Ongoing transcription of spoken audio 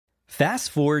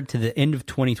Fast forward to the end of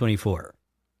 2024.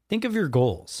 Think of your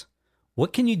goals.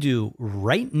 What can you do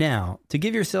right now to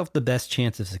give yourself the best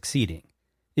chance of succeeding?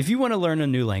 If you want to learn a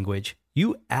new language,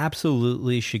 you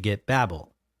absolutely should get Babbel.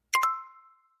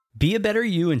 Be a better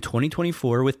you in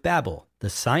 2024 with Babbel, the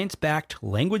science-backed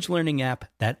language learning app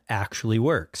that actually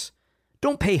works.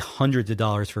 Don't pay hundreds of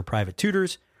dollars for private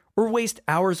tutors or waste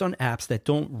hours on apps that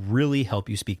don't really help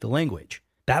you speak the language.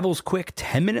 Babbel's quick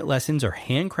 10-minute lessons are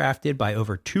handcrafted by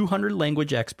over 200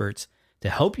 language experts to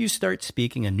help you start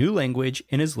speaking a new language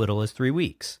in as little as 3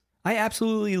 weeks. I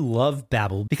absolutely love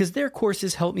Babbel because their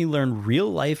courses help me learn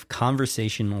real-life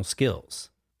conversational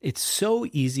skills. It's so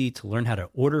easy to learn how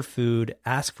to order food,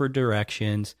 ask for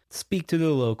directions, speak to the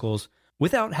locals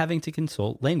without having to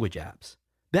consult language apps.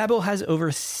 Babbel has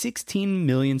over 16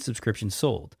 million subscriptions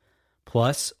sold.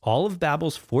 Plus, all of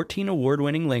Babbel's 14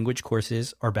 award-winning language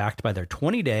courses are backed by their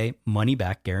 20-day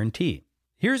money-back guarantee.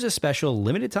 Here's a special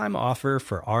limited-time offer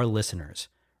for our listeners.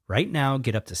 Right now,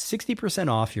 get up to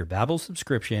 60% off your Babbel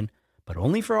subscription, but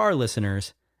only for our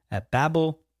listeners at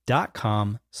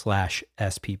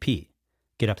babbel.com/SPP.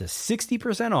 Get up to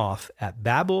 60% off at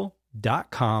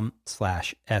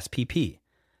babbel.com/SPP.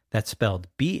 That's spelled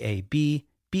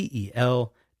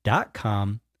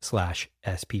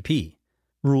BABBEL.com/SPP.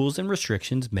 Rules and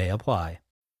restrictions may apply.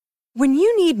 When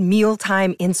you need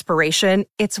mealtime inspiration,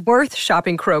 it's worth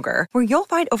shopping Kroger, where you'll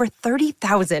find over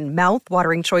 30,000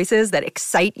 mouth-watering choices that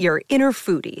excite your inner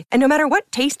foodie. And no matter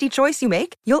what tasty choice you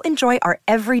make, you'll enjoy our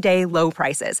everyday low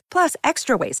prices, plus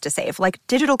extra ways to save, like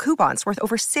digital coupons worth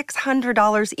over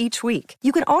 $600 each week.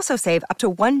 You can also save up to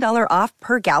 $1 off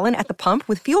per gallon at the pump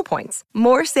with fuel points.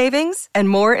 More savings and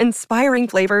more inspiring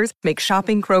flavors make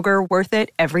shopping Kroger worth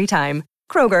it every time.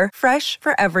 Kroger, fresh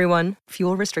for everyone.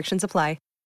 Fuel restrictions apply.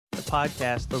 The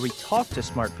podcast where we talk to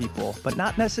smart people, but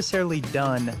not necessarily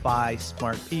done by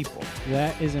smart people.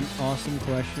 That is an awesome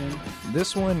question.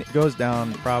 This one goes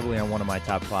down probably on one of my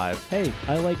top 5. Hey,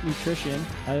 I like nutrition.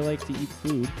 I like to eat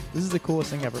food. This is the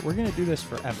coolest thing ever. We're going to do this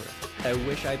forever. I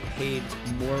wish I paid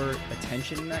more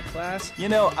attention in that class. You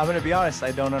know, I'm going to be honest,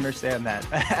 I don't understand that.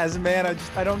 As a man,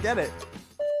 I don't get it.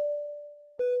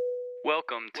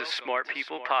 Welcome to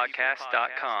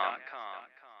smartpeoplepodcast.com.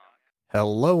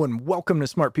 Hello and welcome to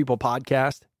Smart People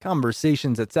Podcast,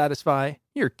 conversations that satisfy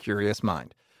your curious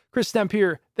mind. Chris Stemp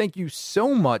here. Thank you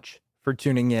so much for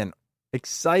tuning in.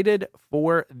 Excited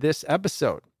for this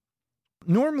episode.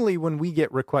 Normally, when we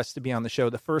get requests to be on the show,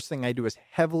 the first thing I do is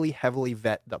heavily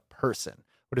vet the person.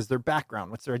 What is their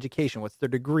background? What's their education? What's their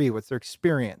degree? What's their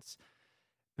experience?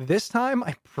 This time,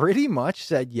 I pretty much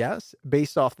said yes,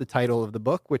 based off the title of the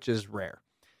book, which is rare.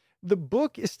 The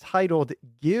book is titled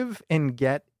Give and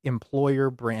Get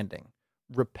Employer Branding,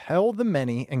 Repel the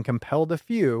Many and Compel the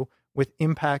Few with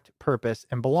Impact, Purpose,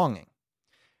 and Belonging.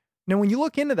 Now, when you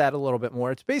look into that a little bit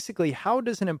more, it's basically how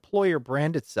does an employer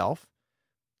brand itself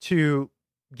to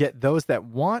get those that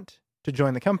want to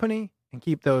join the company and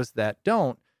keep those that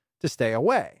don't to stay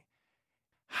away?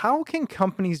 How can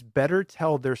companies better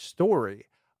tell their story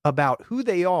about who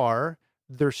they are,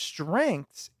 their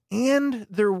strengths, and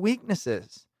their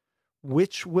weaknesses,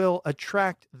 which will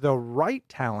attract the right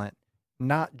talent,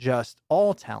 not just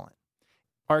all talent?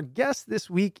 Our guest this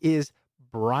week is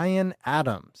Bryan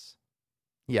Adams.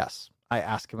 Yes, I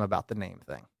asked him about the name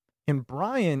thing. And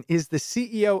Bryan is the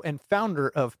CEO and founder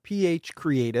of PH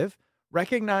Creative,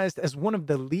 recognized as one of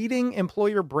the leading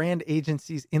employer brand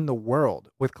agencies in the world,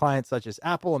 with clients such as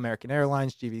Apple, American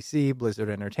Airlines, GVC, Blizzard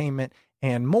Entertainment,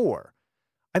 and more.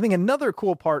 I think another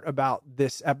cool part about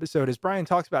this episode is Bryan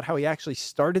talks about how he actually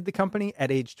started the company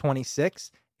at age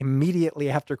 26, immediately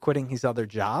after quitting his other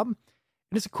job.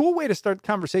 And it's a cool way to start the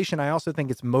conversation. I also think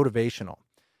it's motivational.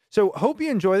 So hope you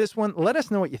enjoy this one. Let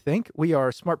us know what you think. We are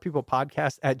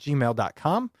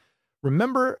smartpeoplepodcast@gmail.com.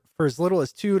 Remember, for as little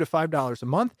as $2 to $5 a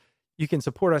month, you can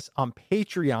support us on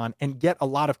Patreon and get a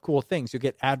lot of cool things. You'll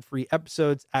get ad-free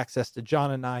episodes, access to John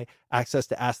and I, access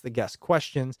to Ask the Guest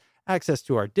questions, access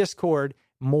to our Discord,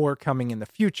 more coming in the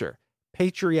future.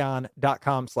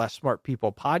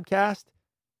 Patreon.com/smartpeoplepodcast.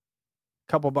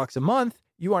 Couple bucks a month.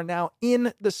 You are now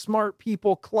in the Smart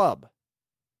People Club.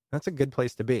 That's a good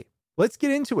place to be. Let's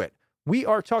get into it. We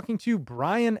are talking to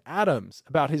Bryan Adams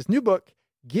about his new book,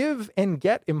 Give and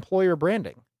Get Employer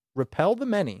Branding, Repel the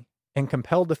Many and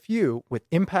Compel the Few with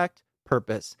Impact,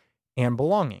 Purpose, and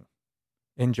Belonging.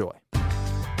 Enjoy.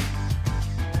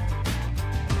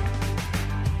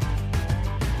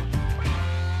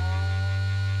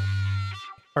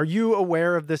 Are you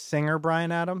aware of this singer, Bryan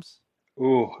Adams?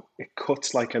 Ooh, it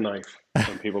cuts like a knife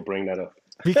when people bring that up.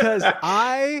 Because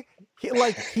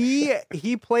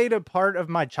he played a part of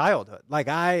my childhood. Like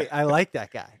I like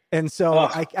that guy. And so Oh.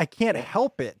 I can't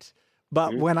help it.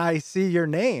 But when I see your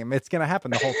name, it's going to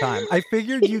happen the whole time. I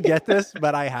figured you get this,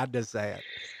 but I had to say it.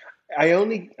 I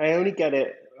only get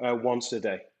it once a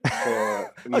day.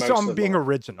 For most So I'm of being my-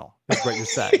 original, is what you're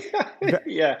saying.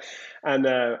 Yeah, and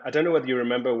I don't know whether you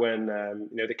remember when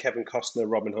the Kevin Costner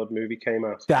Robin Hood movie came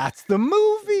out. That's the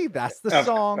movie. That's the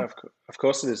song. Of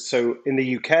course it is. So in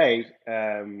the UK,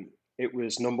 it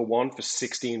was number one for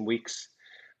 16 weeks,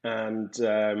 and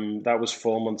that was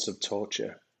 4 months of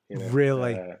torture.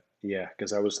 Really? Yeah,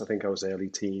 because I think I was early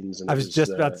teens. And I was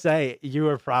just about to say, you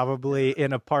were probably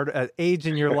in an age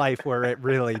in your life where it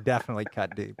really definitely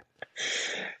cut deep.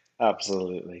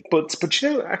 Absolutely. But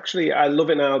actually, I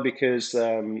love it now because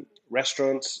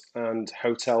restaurants and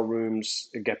hotel rooms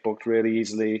get booked really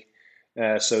easily.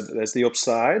 So there's the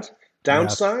upside.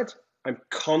 Downside, I'm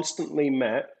constantly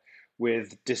met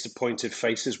with disappointed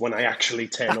faces when I actually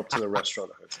turn up to the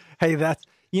restaurant. Hey,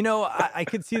 I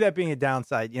could see that being a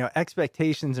downside.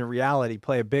 Expectations and reality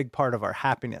play a big part of our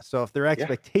happiness. So if their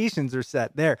expectations are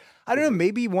set there, I don't know,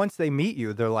 maybe once they meet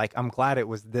you, they're like, I'm glad it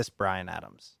was this Bryan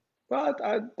Adams. Well,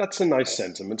 that's a nice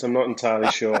sentiment. I'm not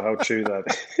entirely sure how true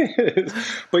that is.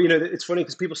 But, it's funny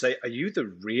because people say, are you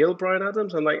the real Bryan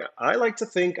Adams? I'm like, I like to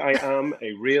think I am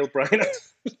a real Bryan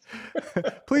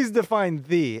Adams. Please define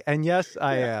the. And yes,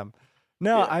 I am.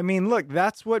 No, I mean, look,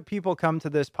 that's what people come to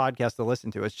this podcast to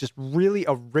listen to. It's just really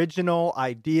original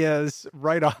ideas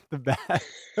right off the bat.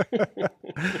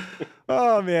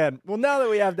 Oh, man. Well, now that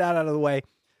we have that out of the way,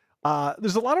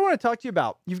 there's a lot I want to talk to you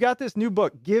about. You've got this new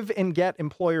book, Give and Get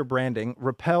Employer Branding,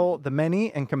 Repel the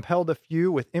Many and Compel the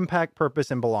Few with Impact,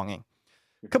 Purpose, and Belonging.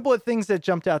 A couple of things that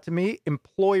jumped out to me.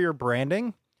 Employer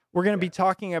branding. We're going to be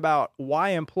talking about why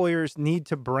employers need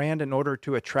to brand in order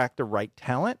to attract the right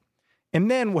talent. And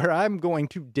then where I'm going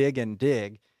to dig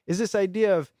is this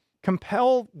idea of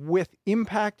compel with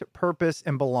impact, purpose,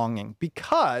 and belonging.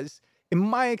 Because in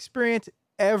my experience,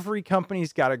 every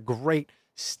company's got a great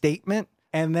statement,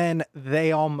 and then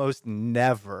they almost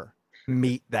never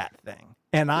meet that thing.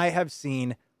 And I have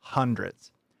seen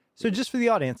hundreds. So just for the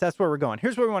audience, that's where we're going.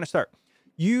 Here's where we want to start.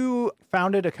 You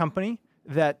founded a company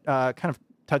that kind of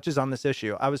touches on this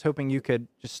issue. I was hoping you could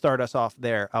just start us off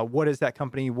there. What is that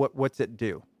company? What's it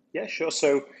do? Yeah, sure.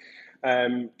 So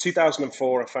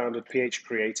 2004, I founded PH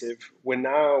Creative. We're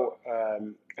now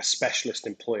a specialist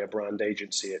employer brand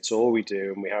agency. It's all we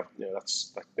do. And we have,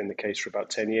 that's been the case for about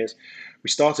 10 years. We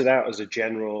started out as a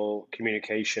general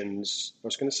communications, I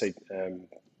was going to say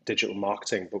digital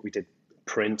marketing, but we did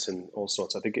print and all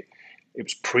sorts. I think it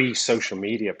was pre-social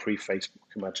media, pre-Facebook,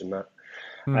 imagine that.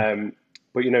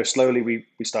 But, slowly we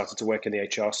started to work in the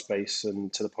HR space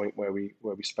and to the point where we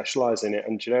specialize in it.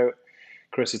 And,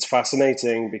 Chris, it's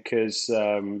fascinating because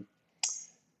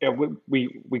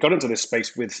we got into this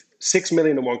space with 6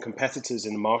 million and one competitors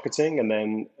in marketing, and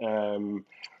then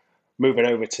moving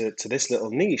over to this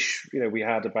little niche, we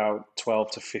had about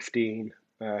 12 to 15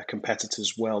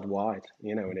 competitors worldwide,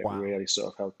 and it really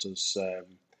sort of helped us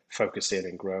focus in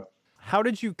and grow. How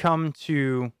did you come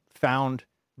to found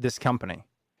this company?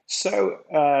 So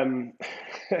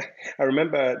I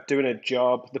remember doing a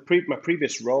job. My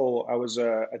previous role, I was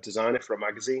a designer for a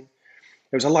magazine.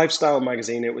 It was a lifestyle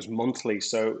magazine. It was monthly,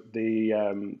 so the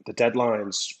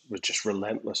deadlines were just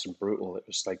relentless and brutal. It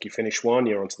was like you finish one,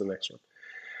 you're on to the next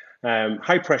one.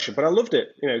 High pressure, but I loved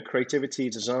it. Creativity,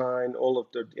 design, all of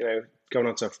the going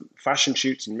on to fashion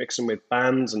shoots and mixing with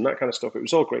bands and that kind of stuff. It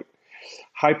was all great.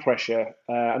 High pressure.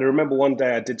 And I remember one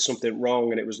day I did something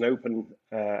wrong, and it was an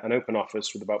open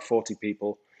office with about 40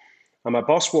 people. And my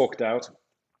boss walked out,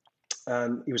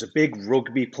 and he was a big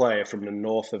rugby player from the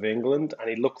north of England, and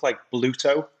he looked like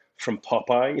Bluto from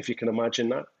Popeye, if you can imagine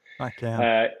that. I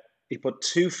can. He put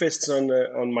two fists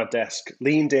on my desk,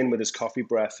 leaned in with his coffee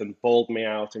breath, and bawled me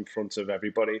out in front of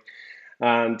everybody.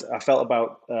 And I felt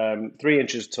about 3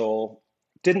 inches tall,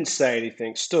 didn't say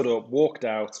anything, stood up, walked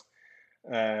out.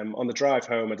 On the drive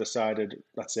home, I decided,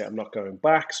 that's it, I'm not going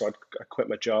back. So I quit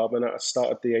my job and I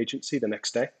started the agency the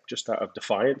next day, just out of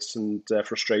defiance and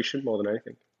frustration more than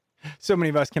anything. So many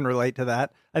of us can relate to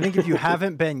that. I think if you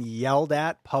haven't been yelled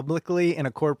at publicly in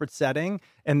a corporate setting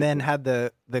and then had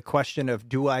the question of,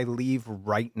 do I leave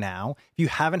right now? If you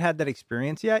haven't had that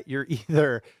experience yet, you're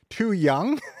either too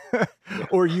young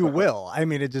or you will. I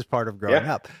mean, it's just part of growing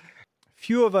up.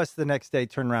 Few of us the next day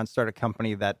turn around and start a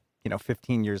company that,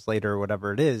 15 years later or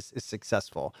whatever it is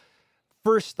successful.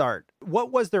 First start,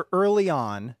 what was there early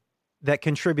on that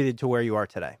contributed to where you are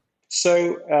today?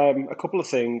 So a couple of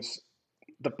things,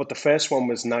 but the first one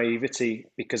was naivety,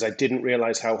 because I didn't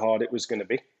realize how hard it was going to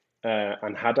be.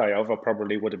 And had I ever,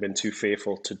 probably would have been too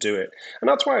fearful to do it. And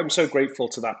that's why I'm so grateful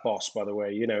to that boss, by the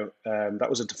way. That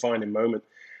was a defining moment.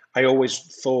 I always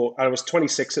thought, I was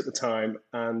 26 at the time,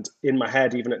 and in my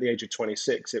head, even at the age of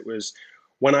 26, it was,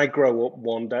 when I grow up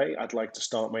one day, I'd like to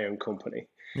start my own company.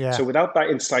 Yeah. So without that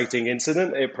inciting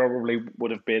incident, it probably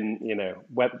would have been,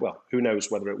 well, who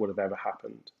knows whether it would have ever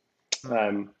happened.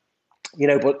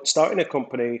 But starting a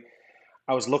company,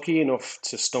 I was lucky enough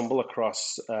to stumble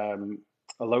across a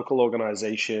local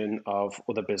organization of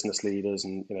other business leaders.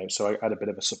 And, so I had a bit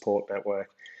of a support network.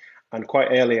 And quite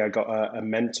early, I got a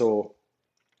mentor,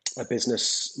 a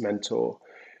business mentor,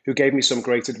 who gave me some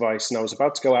great advice. And I was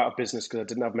about to go out of business because I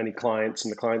didn't have many clients,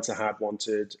 and the clients I had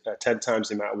wanted 10 times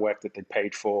the amount of work that they'd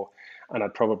paid for. And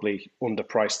I'd probably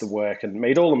underpriced the work and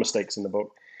made all the mistakes in the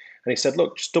book. And he said,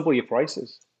 look, just double your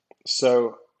prices.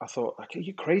 So I thought, like, are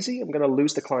you crazy? I'm going to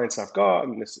lose the clients I've got.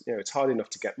 And this, it's hard enough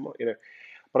to get more,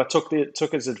 But I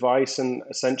took his advice, and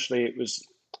essentially it was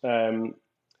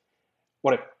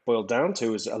what it boiled down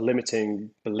to was a limiting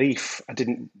belief. I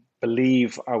didn't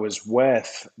believe I was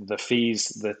worth the fees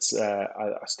that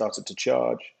I started to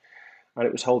charge, and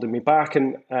it was holding me back.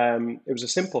 And it was a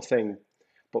simple thing,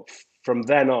 but from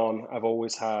then on, I've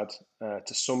always had,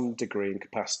 to some degree and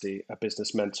capacity, a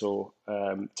business mentor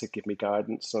to give me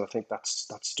guidance. So I think that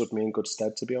stood me in good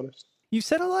stead, to be honest. You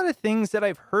said a lot of things that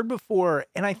I've heard before,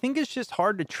 and I think it's just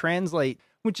hard to translate,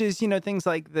 which is, things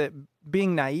like that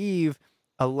being naive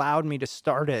allowed me to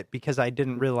start it because I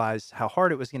didn't realize how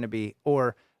hard it was going to be,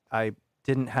 or I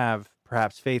didn't have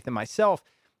perhaps faith in myself.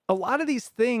 A lot of these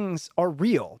things are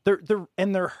real.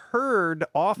 They're heard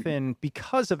often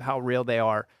because of how real they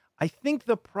are. I think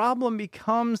the problem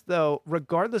becomes, though,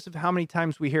 regardless of how many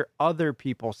times we hear other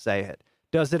people say it,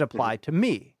 does it apply to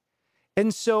me?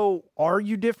 And so are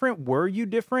you different? Were you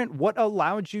different? What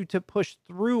allowed you to push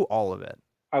through all of it?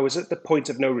 I was at the point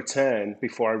of no return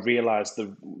before I realized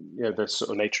the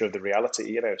sort of nature of the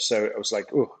reality, So I was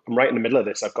like, oh, I'm right in the middle of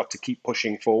this. I've got to keep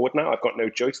pushing forward now. I've got no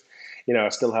choice. I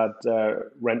still had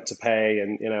rent to pay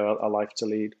and, a life to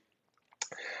lead.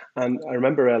 And I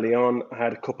remember early on, I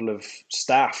had a couple of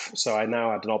staff. So I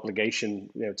now had an obligation,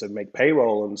 to make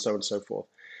payroll and so on and so forth.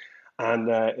 And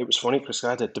it was funny because I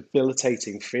had a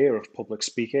debilitating fear of public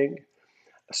speaking.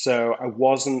 So I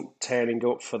wasn't turning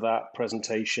up for that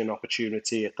presentation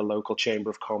opportunity at the local Chamber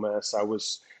of Commerce. I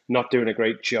was not doing a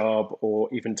great job or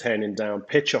even turning down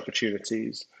pitch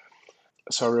opportunities.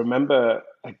 So I remember,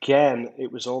 again,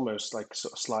 it was almost like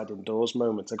sort of sliding doors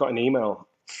moment. I got an email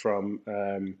from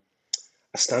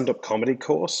a stand-up comedy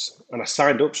course, and I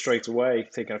signed up straight away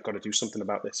thinking I've got to do something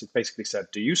about this. It basically said,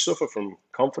 do you suffer from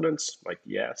confidence? Like,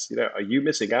 yes. Are you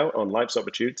missing out on life's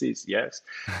opportunities? Yes.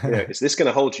 Is this going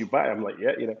to hold you back? I'm like,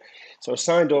 yeah. So I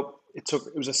signed up. It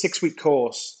was a 6-week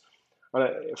course.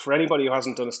 And for anybody who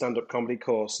hasn't done a stand-up comedy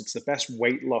course, it's the best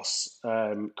weight loss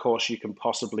course you can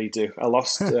possibly do. I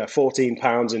lost 14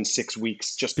 pounds in 6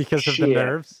 weeks just because of the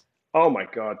nerves. Oh my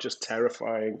God, just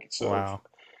terrifying. Wow.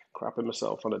 Crapping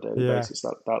myself on a daily basis.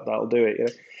 That'll do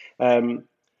it.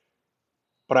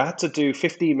 But I had to do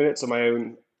 15 minutes of my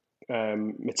own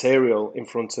material in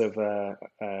front of a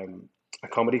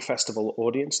comedy festival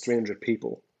audience, 300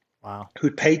 people. Wow.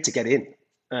 Who'd paid to get in.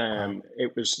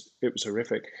 It was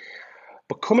horrific.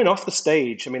 But coming off the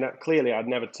stage, I mean, clearly I'd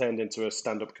never turned into a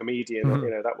stand-up comedian.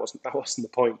 Mm-hmm. That wasn't the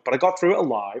point. But I got through it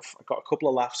alive. I got a couple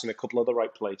of laughs in a couple of the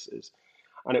right places,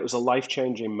 and it was a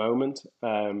life-changing moment.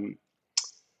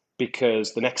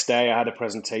 Because the next day I had a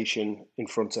presentation in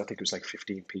front of, I think it was like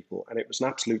 15 people, and it was an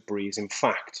absolute breeze. In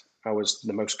fact, I was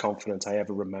the most confident I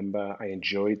ever remember. I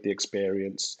enjoyed the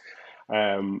experience.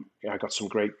 I got some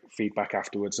great feedback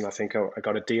afterwards, and I think I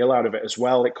got a deal out of it as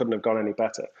well. It couldn't have gone any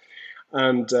better.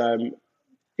 And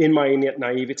in my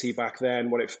naivety back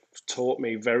then, what it taught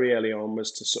me very early on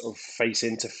was to sort of face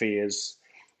into fears.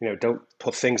 Don't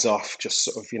put things off just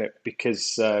sort of,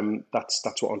 because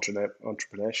that's what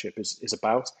entrepreneurship is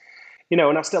about.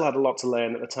 And I still had a lot to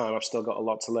learn at the time. I've still got a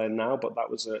lot to learn now, but that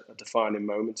was a defining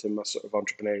moment in my sort of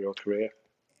entrepreneurial career.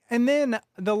 And then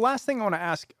the last thing I want to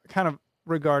ask kind of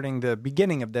regarding the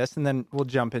beginning of this, and then we'll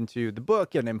jump into the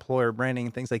book and employer branding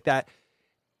and things like that,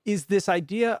 is this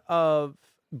idea of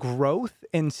growth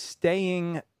and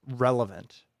staying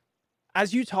relevant.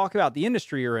 As you talk about the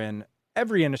industry you're in,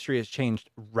 every industry has changed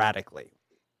radically.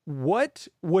 What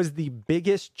was the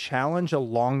biggest challenge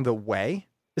along the way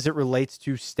as it relates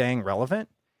to staying relevant?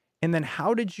 And then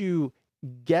how did you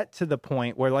get to the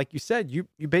point where, like you said, you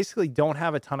basically don't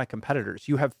have a ton of competitors?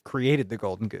 You have created the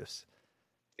golden goose.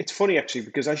 It's funny, actually,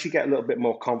 because as you get a little bit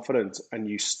more confident and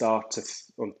you start to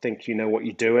think you know what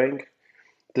you're doing,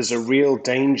 there's a real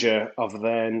danger of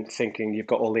then thinking you've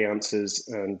got all the answers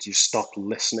and you stop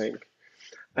listening.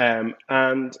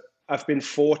 And I've been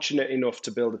fortunate enough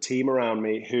to build a team around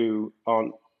me who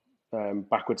aren't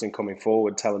backwards and coming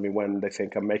forward, telling me when they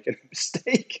think I'm making a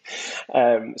mistake.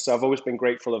 So I've always been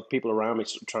grateful of people around me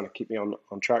sort of trying to keep me on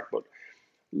track. But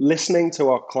listening to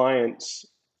our clients,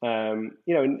 Chris,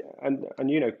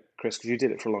 because you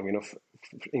did it for long enough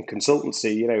in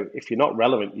consultancy, if you're not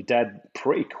relevant, you're dead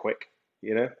pretty quick,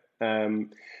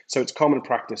 So it's common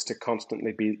practice to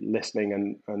constantly be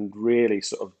listening and really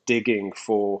sort of digging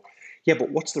for,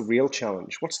 but what's the real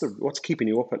challenge? What's keeping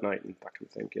you up at night and that kind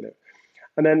of thing,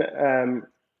 And then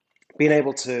being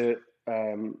able to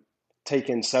take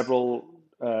in several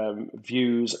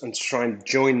views and try and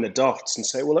join the dots and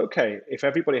say, well, okay, if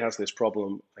everybody has this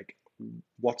problem, like,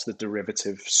 what's the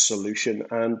derivative solution?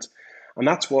 And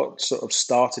that's what sort of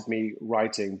started me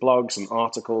writing blogs and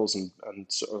articles and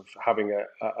sort of having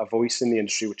a voice in the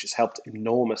industry, which has helped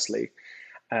enormously.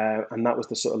 And that was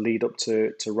the sort of lead up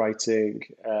to writing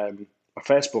my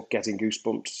first book, Getting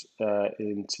Goosebumps,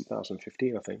 in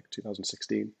 2015, I think,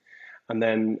 2016. And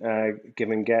then Give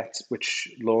and Get, which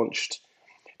launched.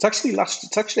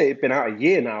 It's actually been out a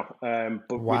year now,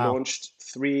 but Wow. We launched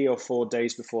 3 or 4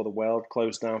 days before the world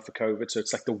closed down for COVID. So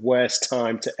it's like the worst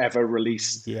time to ever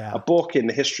release a book in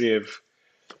the history of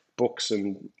books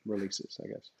and releases, I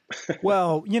guess.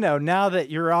 Well, now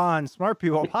that you're on Smart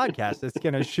People Podcast, it's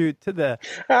going to shoot to the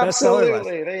Absolutely. bestseller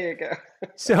list. There you go.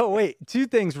 So wait, 2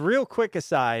 things real quick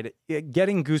aside,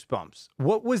 Getting Goosebumps.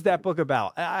 What was that book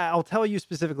about? I'll tell you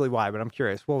specifically why, but I'm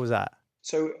curious. What was that?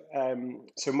 So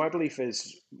my belief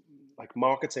is, like,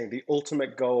 marketing, the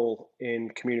ultimate goal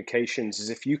in communications is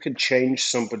if you can change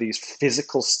somebody's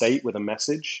physical state with a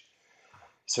message,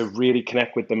 so really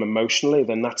connect with them emotionally,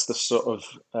 then that's the sort of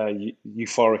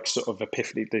euphoric sort of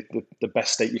epiphany, the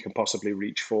best state you can possibly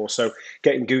reach for. So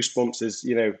Getting Goosebumps is,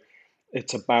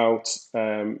 it's about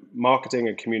marketing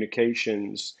and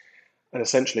communications, and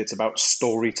essentially it's about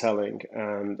storytelling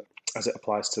and as it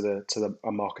applies to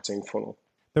a marketing funnel.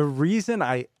 The reason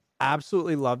I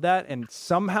absolutely love that, and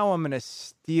somehow I'm going to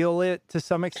steal it to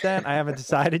some extent, I haven't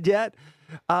decided yet,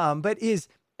 but is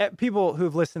people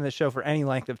who've listened to the show for any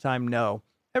length of time know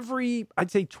every,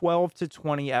 I'd say 12 to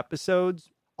 20 episodes,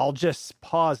 I'll just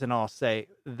pause and I'll say,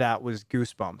 that was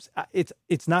Goosebumps.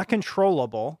 It's not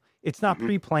controllable. It's not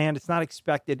pre-planned. It's not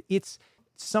expected. It's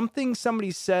something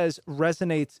somebody says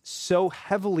resonates so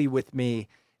heavily with me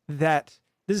that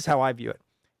this is how I view it,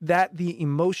 that the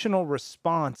emotional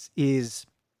response is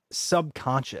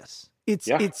subconscious.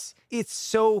 It's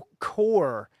so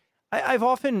core. I've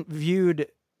often viewed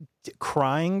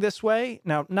crying this way.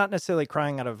 Now, not necessarily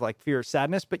crying out of like fear or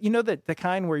sadness, but the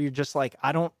kind where you're just like,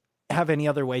 I don't have any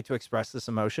other way to express this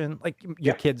emotion. Like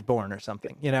your kid's born or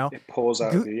something, It pours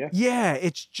out of you, Yeah,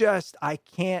 it's just, I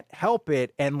can't help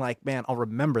it. And like, man, I'll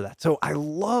remember that. So I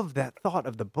love that thought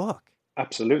of the book.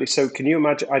 Absolutely. So can you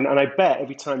imagine, and I bet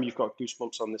every time you've got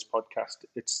goosebumps on this podcast,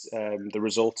 it's the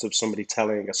result of somebody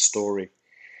telling a story.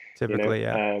 Typically,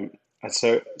 yeah. And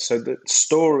so the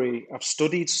story, I've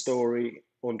studied story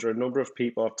under a number of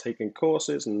people. I've taken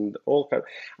courses and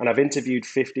I've interviewed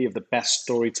 50 of the best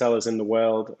storytellers in the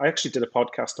world. I actually did a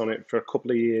podcast on it for a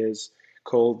couple of years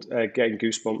called Getting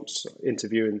Goosebumps,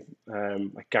 interviewing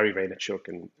like Gary Vaynerchuk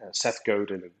and Seth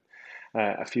Godin and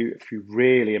a few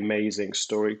really amazing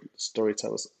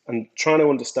storytellers, and trying to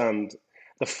understand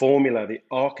the formula, the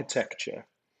architecture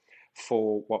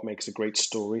for what makes a great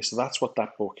story. So that's what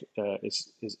that book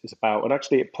is about. And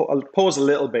actually, I'll pause a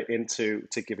little bit into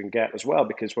Give and Get as well,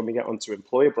 because when we get onto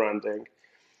employer branding,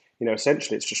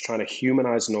 essentially it's just trying to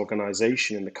humanize an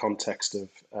organization in the context of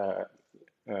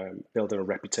building a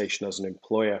reputation as an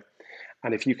employer.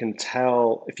 And if you can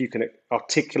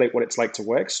articulate what it's like to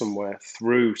work somewhere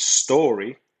through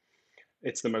story,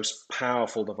 it's the most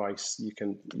powerful device you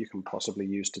can possibly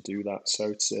use to do that. So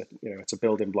it's a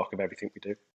building block of everything we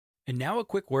do. And now a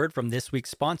quick word from this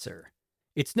week's sponsor.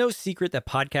 It's no secret that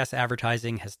podcast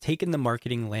advertising has taken the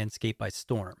marketing landscape by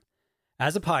storm.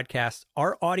 As a podcast,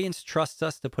 our audience trusts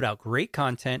us to put out great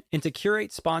content and to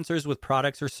curate sponsors with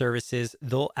products or services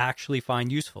they'll actually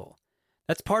find useful.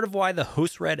 That's part of why the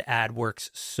host-read ad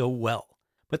works so well.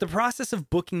 But the process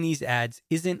of booking these ads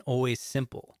isn't always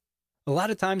simple. A lot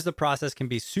of times the process can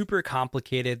be super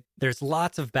complicated, there's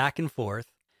lots of back and forth,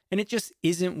 and it just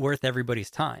isn't worth everybody's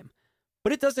time.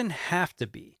 But it doesn't have to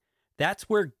be. That's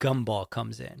where Gumball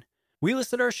comes in. We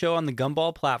listed our show on the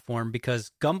Gumball platform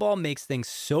because Gumball makes things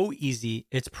so easy,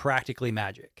 it's practically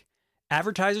magic.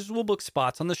 Advertisers will book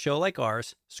spots on the show like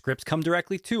ours, scripts come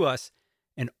directly to us,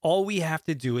 and all we have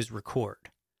to do is record.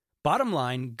 Bottom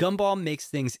line, Gumball makes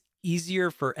things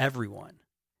easier for everyone.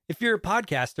 If you're a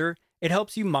podcaster, it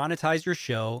helps you monetize your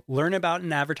show, learn about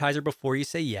an advertiser before you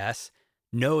say yes,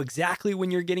 know exactly when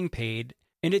you're getting paid,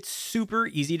 and it's super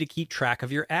easy to keep track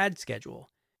of your ad schedule.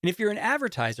 And if you're an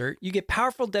advertiser, you get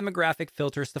powerful demographic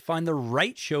filters to find the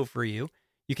right show for you.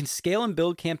 You can scale and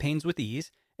build campaigns with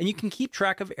ease, and you can keep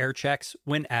track of air checks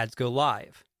when ads go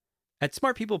live. At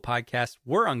Smart People Podcast,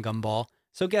 we're on Gumball,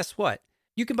 so guess what?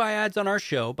 You can buy ads on our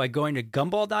show by going to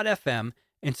gumball.fm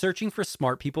and searching for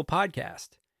Smart People Podcast.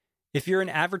 If you're an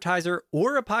advertiser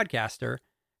or a podcaster,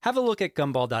 have a look at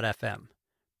gumball.fm.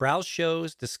 Browse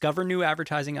shows, discover new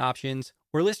advertising options,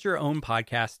 or list your own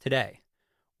podcast today.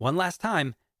 One last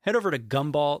time, head over to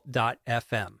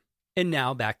gumball.fm. And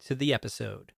now back to the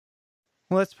episode.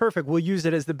 Well, that's perfect. We'll use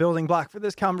it as the building block for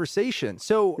this conversation.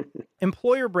 So,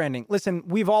 employer branding. Listen,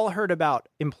 we've all heard about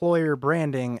employer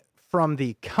branding from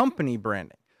the company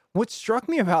branding. What struck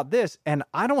me about this, and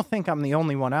I don't think I'm the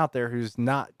only one out there who's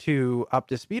not too up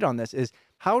to speed on this, is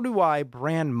how do I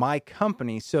brand my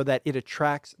company so that it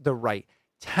attracts the right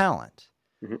talent?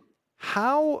 Mm-hmm.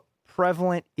 How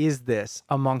prevalent is this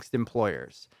amongst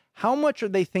employers? How much are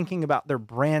they thinking about their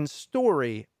brand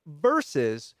story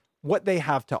versus what they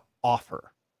have to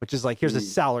offer, which is like, here's a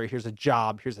salary, here's a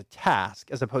job, here's a task,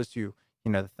 as opposed to,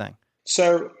 the thing?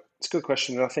 So it's a good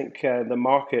question. And I think the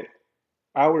market,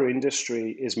 our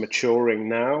industry is maturing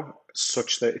now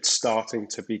such that it's starting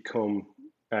to become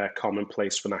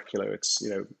commonplace vernacular. It's,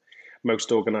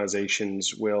 most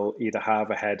organizations will either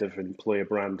have a head of employer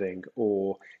branding,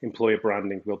 or employer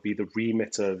branding will be the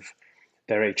remit of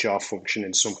their HR function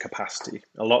in some capacity.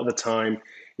 A lot of the time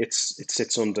it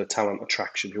sits under talent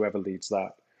attraction, whoever leads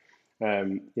that.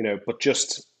 But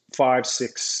just 5,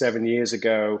 6, 7 years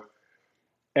ago,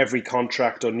 every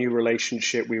contract or new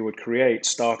relationship we would create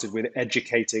started with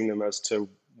educating them as to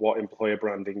what employer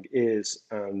branding is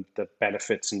and the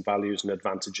benefits and values and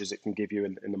advantages it can give you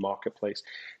in the marketplace.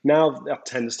 Now that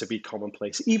tends to be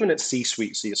commonplace, even at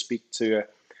C-suite. So you speak to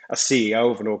a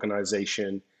CEO of an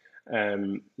organization,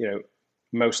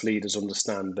 most leaders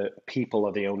understand that people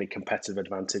are the only competitive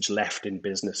advantage left in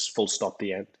business, full stop,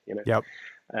 the end. Yep.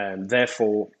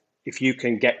 Therefore, if you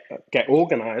can get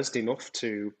organized enough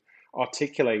to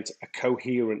articulate a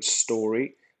coherent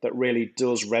story that really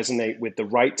does resonate with the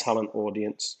right talent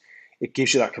audience, it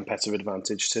gives you that competitive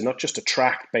advantage to not just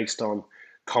attract based on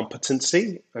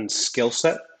competency and skill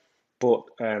set, but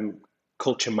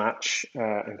culture match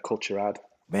and culture add.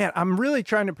 Man, I'm really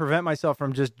trying to prevent myself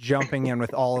from just jumping in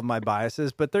with all of my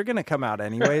biases, but they're going to come out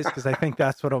anyways, because I think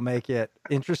that's what'll make it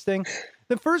interesting.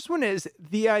 The first one is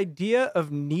the idea of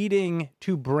needing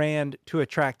to brand to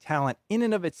attract talent in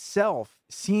and of itself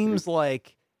seems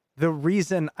like the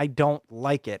reason I don't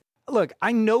like it. Look,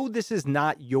 I know this is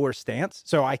not your stance,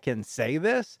 so I can say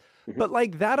this, but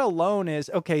like that alone is,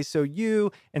 okay, so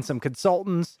you and some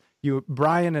consultants,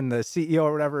 Brian and the CEO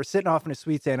or whatever, are sitting off in a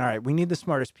suite saying, all right, we need the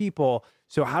smartest people.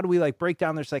 So how do we break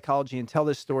down their psychology and tell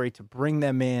this story to bring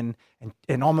them in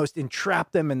and almost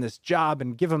entrap them in this job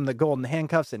and give them the golden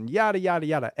handcuffs and yada, yada,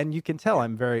 yada. And you can tell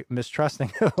I'm very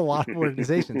mistrusting of a lot of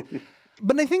organizations.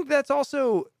 But I think that's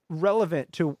also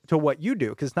relevant to what you do,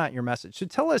 because it's not your message. So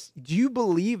tell us, do you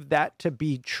believe that to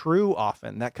be true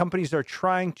often, that companies are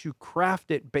trying to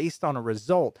craft it based on a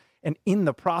result and in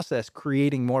the process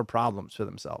creating more problems for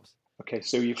themselves? Okay,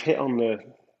 so you've hit on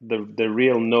the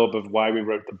real nub of why we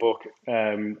wrote the book,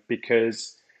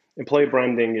 because employer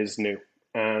branding is new,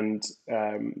 and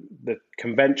the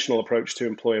conventional approach to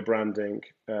employer branding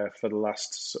for the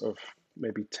last sort of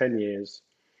maybe 10 years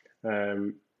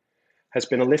has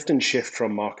been a lift and shift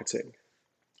from marketing.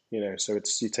 So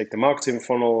you take the marketing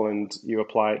funnel and you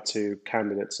apply it to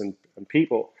candidates and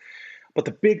people. But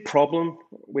the big problem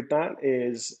with that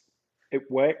is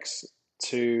it works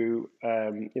to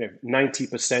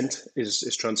 90%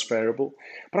 is transferable,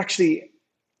 but actually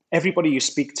everybody you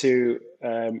speak to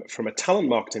from a talent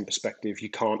marketing perspective, you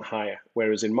can't hire.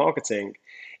 Whereas in marketing,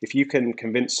 if you can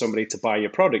convince somebody to buy your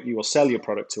product, you will sell your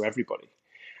product to everybody.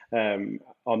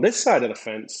 On this side of the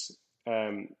fence,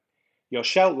 you'll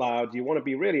shout loud, you want to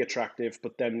be really attractive,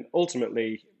 but then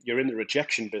ultimately you're in the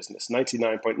rejection business.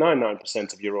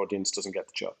 99.99% of your audience doesn't get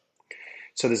the job.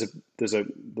 So there's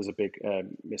a big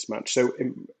mismatch. So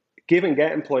Give and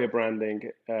Get employer branding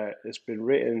has been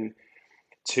written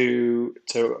to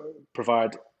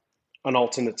provide an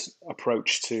alternate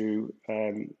approach to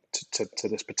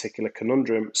this particular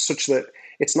conundrum, such that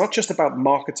it's not just about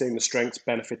marketing the strengths,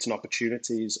 benefits, and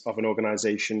opportunities of an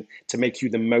organization to make you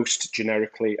the most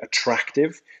generically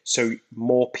attractive, so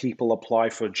more people apply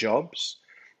for jobs,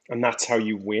 and that's how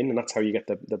you win, and that's how you get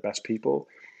the best people.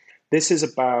 This is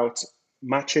about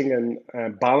matching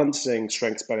and balancing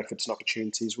strengths, benefits, and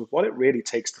opportunities with what it really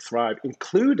takes to thrive,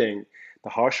 including the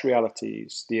harsh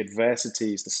realities, the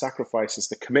adversities, the sacrifices,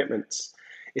 the commitments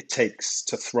it takes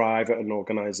to thrive at an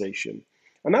organization.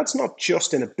 And that's not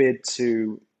just in a bid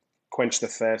to quench the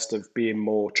thirst of being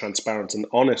more transparent and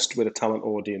honest with a talent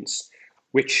audience,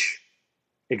 which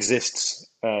exists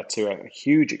to a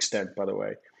huge extent, by the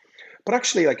way. But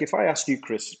actually, like if I asked you,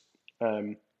 Chris,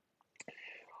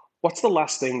 what's the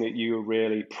last thing that you were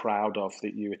really proud of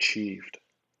that you achieved?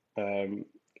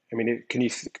 I mean,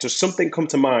 does something come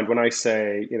to mind when I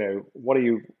say,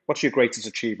 what's your greatest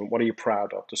achievement? What are you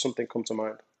proud of? Does something come to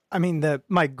mind? I mean, the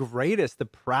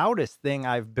proudest thing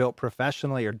I've built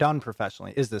professionally or done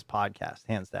professionally is this podcast,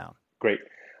 hands down. Great.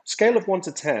 Scale of 1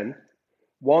 to 10,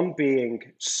 1 being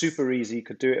super easy,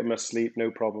 could do it in my sleep, no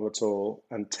problem at all,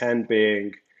 and 10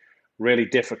 being really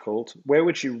difficult. Where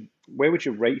would you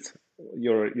rate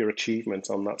your achievement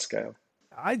on that scale?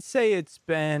 I'd say it's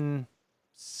been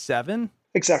 7.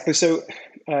 Exactly. So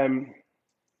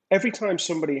every time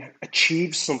somebody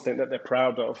achieves something that they're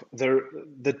proud of,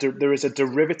 there is a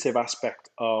derivative aspect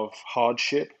of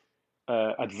hardship,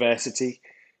 adversity,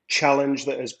 challenge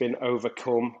that has been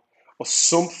overcome, or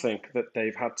something that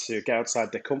they've had to get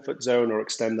outside their comfort zone or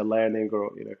extend the learning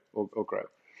or grow.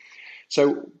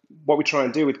 So what we try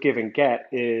and do with Give and Get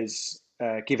is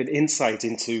give an insight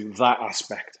into that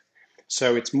aspect.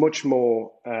 So it's much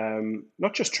more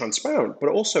not just transparent, but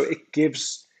also it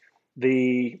gives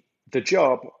the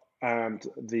job and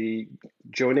the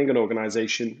joining an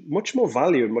organization much more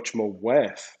value and much more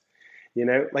worth.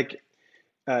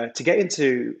 To get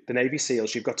into the Navy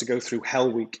SEALs, you've got to go through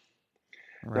Hell Week.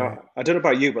 Right. Now, I don't know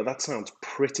about you, but that sounds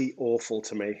pretty awful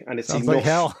to me. And it's Sounds enough. like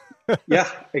hell. Yeah,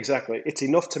 exactly. It's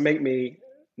enough to make me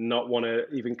not want to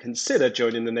even consider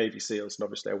joining the Navy SEALs. And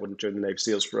obviously I wouldn't join the Navy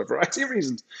SEALs for a variety of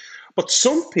reasons. But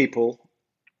some people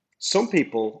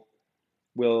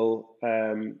will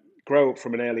grow up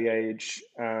from an early age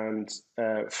and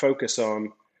focus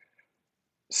on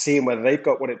seeing whether they've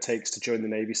got what it takes to join the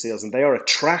Navy SEALs, and they are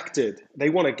attracted. They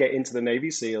want to get into the Navy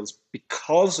SEALs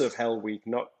because of Hell Week,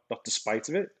 not despite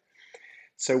of it.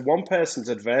 So one person's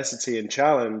adversity and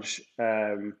challenge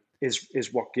is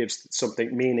what gives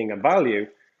something meaning and value.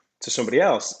 To somebody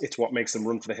else, it's what makes them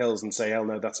run for the hills and say, hell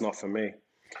no, that's not for me.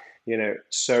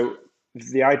 So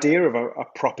the idea of a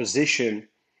proposition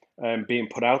being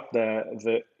put out there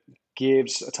that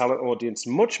gives a talent audience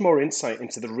much more insight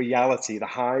into the reality, the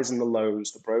highs and the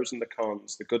lows, the pros and the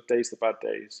cons, the good days, the bad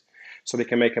days, so they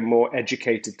can make a more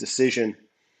educated decision.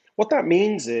 What that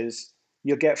means is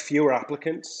you'll get fewer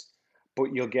applicants,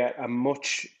 but you'll get a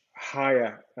much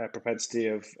higher propensity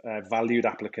of valued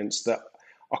applicants that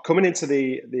are coming into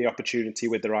the opportunity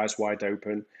with their eyes wide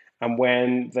open. And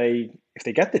if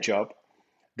they get the job,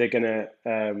 they're going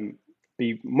to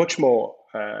be much more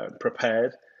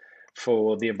prepared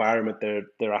for the environment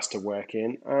they're asked to work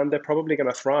in, and they're probably going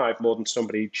to thrive more than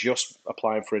somebody just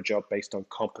applying for a job based on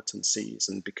competencies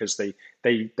and because they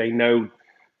know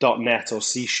 .NET or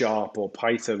C# or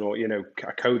Python or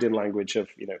a coding language of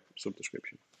some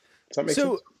description. Does that make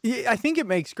sense? Yeah, I think it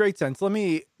makes great sense. Let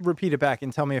me repeat it back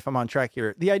and tell me if I'm on track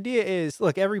here. The idea is,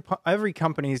 look, every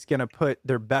company is going to put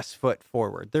their best foot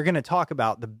forward. They're going to talk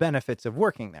about the benefits of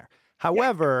working there.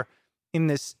 However, in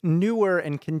this newer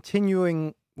and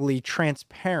continuingly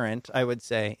transparent, I would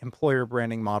say, employer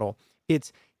branding model,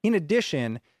 it's, in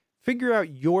addition, figure out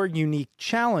your unique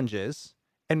challenges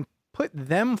and put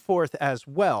them forth as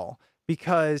well,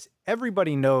 because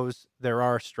everybody knows there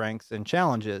are strengths and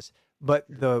challenges, but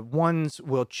the ones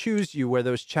will choose you where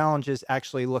those challenges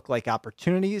actually look like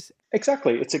opportunities.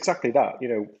 Exactly. It's exactly that.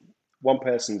 One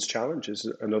person's challenge is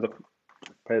another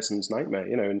person's nightmare,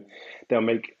 and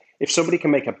if somebody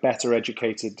can make a better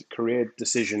educated career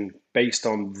decision based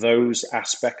on those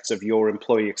aspects of your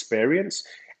employee experience,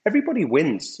 everybody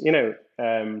wins.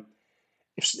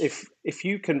 If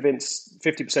you convince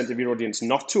 50% of your audience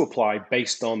not to apply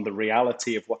based on the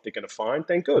reality of what they're going to find,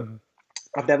 then good. Mm-hmm.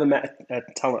 I've never met a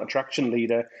talent attraction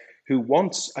leader who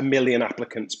wants 1 million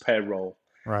applicants per role.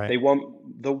 Right. They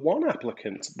want the one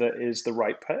applicant that is the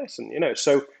right person.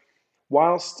 So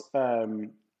whilst the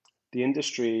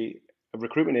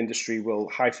recruitment industry will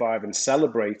high five and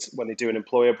celebrate when they do an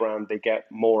employer brand, they get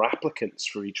more applicants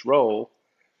for each role.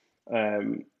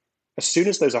 As soon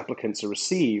as those applicants are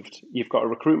received, you've got a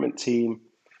recruitment team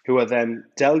who are then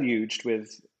deluged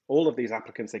with all of these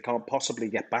applicants they can't possibly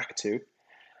get back to.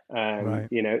 Right.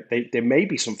 There may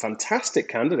be some fantastic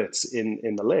candidates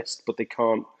in the list, but they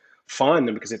can't find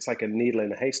them because it's like a needle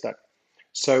in a haystack.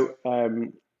 So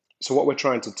what we're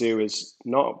trying to do is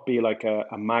not be like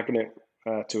a magnet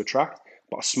to attract,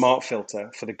 but a smart filter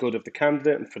for the good of the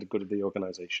candidate and for the good of the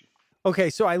organization.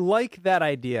 Okay, so I like that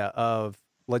idea of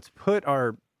let's put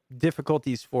our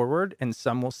difficulties forward, and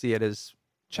some will see it as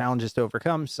challenges to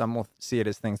overcome, some will see it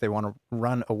as things they want to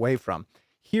run away from.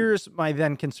 Here's my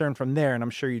then concern from there, and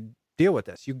I'm sure you deal with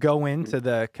this. You go into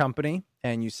the company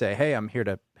and you say, hey, I'm here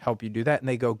to help you do that. And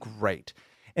they go, great.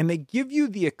 And they give you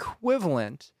the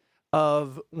equivalent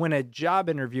of when a job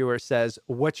interviewer says,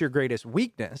 what's your greatest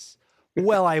weakness?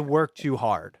 Well, I work too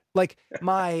hard. Like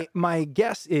my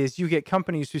guess is you get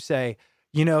companies who say,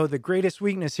 you know, the greatest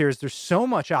weakness here is there's so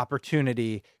much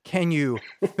opportunity. Can you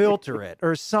filter it?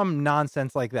 Or some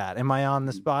nonsense like that. Am I on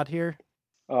the spot here?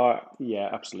 Yeah,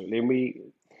 absolutely. And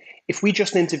if we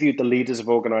just interviewed the leaders of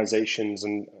organizations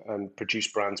and produce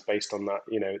brands based on that,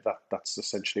 you know, that's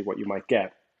essentially what you might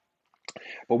get.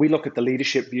 But we look at the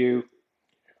leadership view,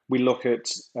 we look at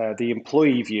the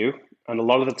employee view, and a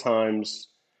lot of the times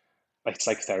it's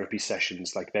like therapy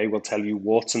sessions. Like they will tell you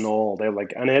warts and all. They're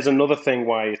like, and here's another thing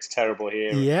why it's terrible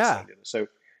here. Yeah. So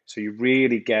you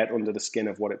really get under the skin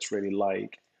of what it's really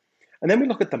like. And then we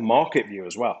look at the market view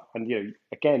as well. And, you know,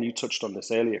 again, you touched on this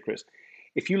earlier, Chris.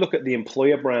 If you look at the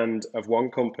employer brand of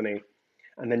one company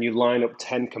and then you line up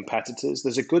 10 competitors,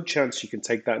 there's a good chance you can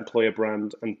take that employer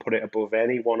brand and put it above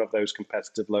any one of those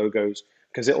competitive logos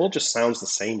because it all just sounds the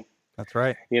same. That's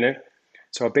right. You know?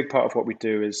 So a big part of what we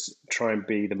do is try and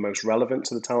be the most relevant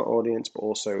to the talent audience, but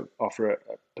also offer a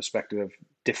perspective of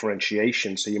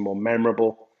differentiation. So you're more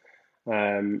memorable.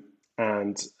 And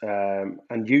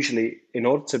usually in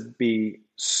order to be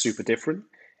super different,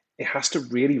 it has to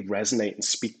really resonate and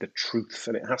speak the truth.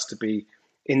 And it has to be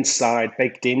inside,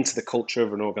 baked into the culture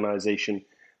of an organization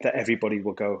that everybody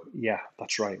will go, yeah,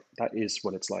 that's right. That is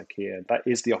what it's like here. That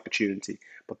is the opportunity.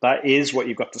 But that is what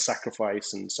you've got to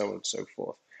sacrifice and so on and so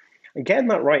forth. And getting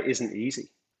that right isn't easy.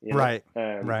 You know?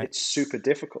 Right. It's super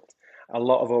difficult. A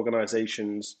lot of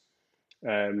organizations,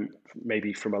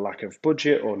 maybe from a lack of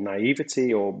budget or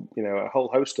naivety or, you know, a whole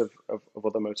host of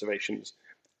other motivations,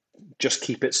 just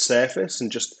keep it surface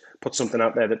and just put something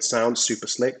out there that sounds super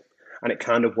slick and it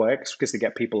kind of works because they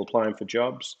get people applying for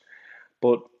jobs.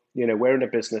 But, you know, we're in a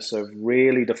business of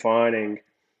really defining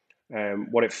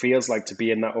what it feels like to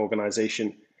be in that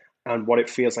organization and what it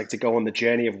feels like to go on the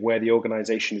journey of where the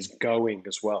organization is going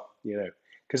as well, you know,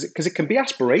 because it can be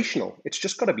aspirational. It's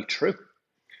just got to be true,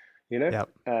 you know. Yep.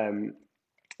 And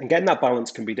getting that balance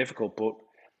can be difficult, but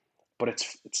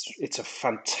it's a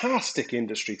fantastic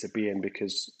industry to be in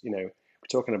because, you know,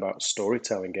 we're talking about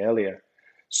storytelling earlier.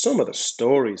 Some of the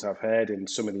stories I've heard in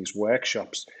some of these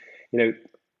workshops, you know,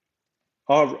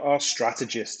 our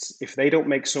strategists, if they don't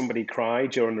make somebody cry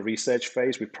during the research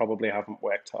phase, we probably haven't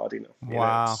worked hard enough.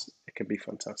 Wow. It can be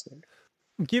fantastic.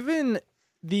 Given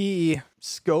the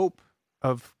scope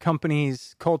of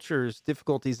companies, cultures,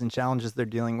 difficulties, and challenges they're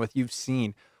dealing with, you've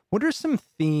seen, what are some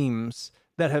themes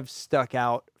that have stuck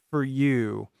out for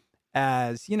you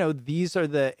as, you know, these are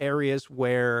the areas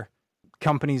where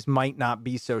companies might not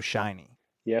be so shiny?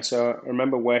 Yeah, so I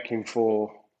remember working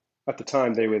for, at the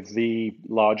time, they were the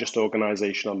largest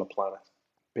organization on the planet,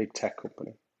 big tech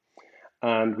company.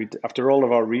 And after all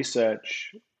of our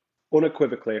research,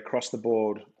 unequivocally across the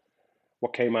board,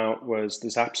 what came out was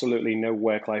there's absolutely no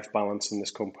work-life balance in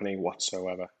this company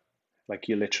whatsoever. Like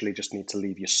you literally just need to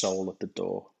leave your soul at the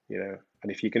door, you know.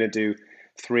 And if you're going to do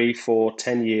 3, 4,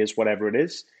 10 years, whatever it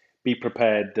is, be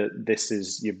prepared that this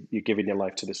is you're giving your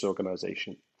life to this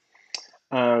organization.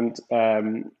 And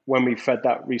when we fed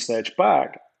that research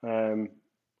back, you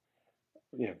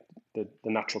know, the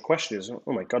natural question is,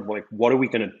 oh my God, like, what are we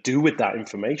going to do with that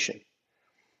information?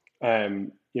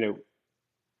 You know,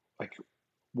 like,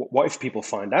 what if people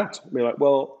find out? We're like,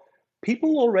 well,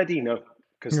 people already know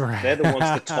because they're the ones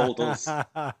that told us,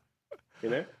 you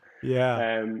know?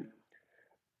 Yeah.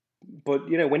 But,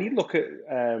 you know, when you look at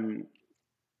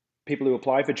people who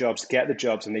apply for jobs, get the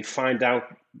jobs, and they find out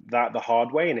that the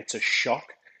hard way, and it's a shock,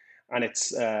 and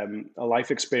it's a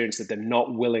life experience that they're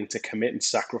not willing to commit and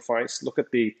sacrifice. Look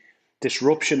at the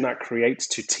disruption that creates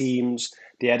to teams,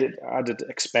 the added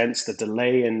expense, the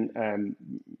delay in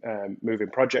moving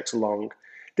projects along.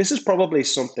 This is probably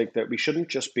something that we shouldn't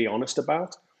just be honest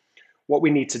about. What we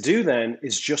need to do then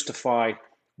is justify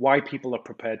why people are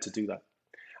prepared to do that.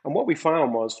 And what we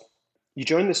found was you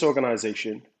join this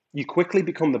organization, you quickly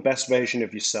become the best version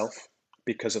of yourself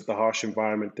because of the harsh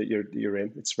environment that you're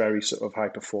in. It's very sort of high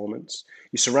performance.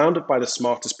 You're surrounded by the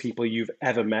smartest people you've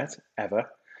ever met, ever.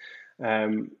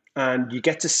 And you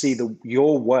get to see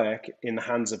your work in the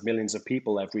hands of millions of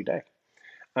people every day.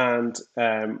 And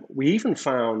we even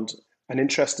found an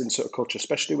interesting sort of culture,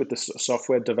 especially with the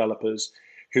software developers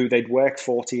who they'd work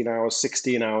 14 hours,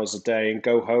 16 hours a day and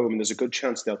go home. And there's a good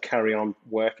chance they'll carry on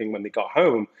working when they got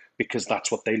home because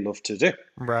that's what they love to do.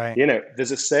 Right.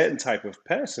 There's a certain type of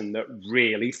person that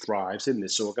really thrives in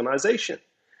this organization.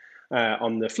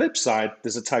 On the flip side,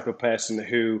 there's a type of person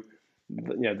who,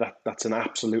 that's an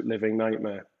absolute living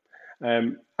nightmare.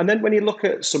 And then when you look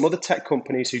at some other tech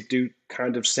companies who do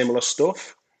kind of similar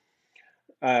stuff,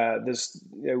 and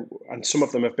some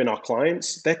of them have been our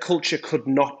clients, their culture could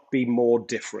not be more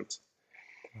different.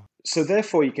 So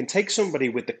therefore, you can take somebody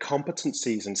with the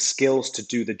competencies and skills to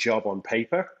do the job on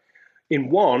paper. In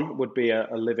one would be a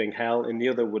living hell, in the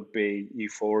other would be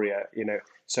euphoria.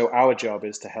 So our job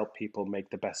is to help people make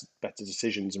the better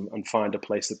decisions and find a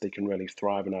place that they can really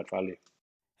thrive and add value.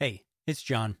 Hey, it's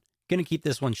John. Gonna keep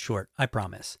this one short, I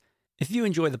promise. If you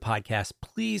enjoy the podcast,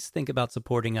 please think about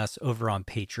supporting us over on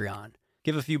Patreon.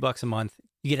 Give a few bucks a month.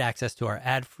 You get access to our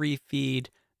ad-free feed,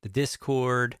 the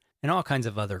Discord, and all kinds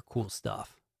of other cool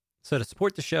stuff. So to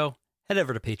support the show, head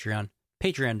over to Patreon,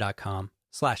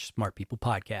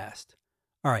 patreon.com/smartpeoplepodcast.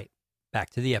 All right, back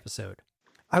to the episode.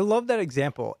 I love that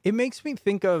example. It makes me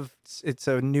think of, it's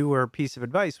a newer piece of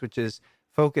advice, which is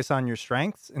focus on your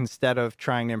strengths instead of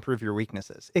trying to improve your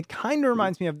weaknesses. It kind of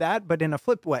reminds me of that, but in a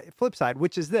flip side,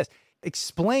 which is this: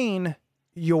 explain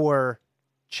your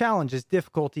challenges,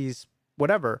 difficulties,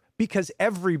 whatever, because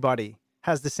everybody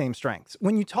has the same strengths.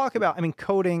 When you talk about,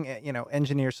 coding,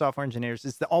 engineers, software engineers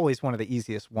is always one of the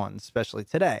easiest ones, especially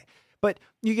today. But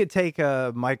you could take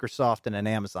a Microsoft and an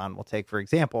Amazon, we'll take for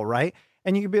example, right?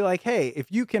 And you could be like, hey,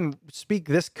 if you can speak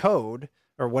this code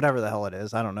or whatever the hell it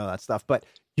is, I don't know that stuff, but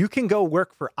you can go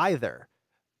work for either.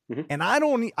 Mm-hmm. And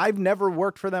I've never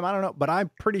worked for them. I don't know, but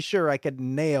I'm pretty sure I could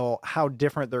nail how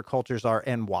different their cultures are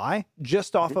and why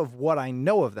just off of what I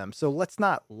know of them. So let's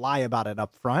not lie about it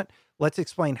up front. Let's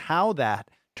explain how that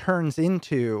turns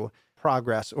into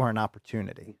progress or an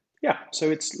opportunity. Yeah. So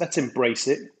let's embrace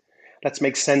it. Let's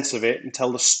make sense of it and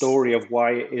tell the story of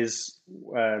why it is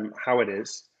how it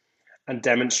is, and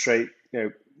demonstrate,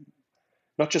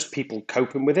 not just people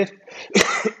coping with it,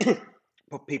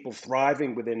 but people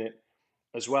thriving within it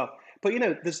as well. But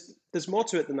there's more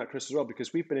to it than that, Chris, as well,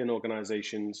 because we've been in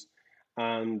organizations,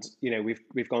 and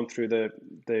we've gone through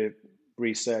the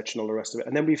research and all the rest of it,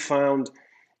 and then we found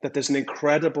that there's an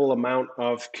incredible amount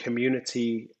of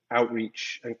community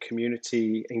outreach and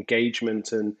community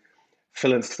engagement and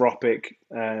philanthropic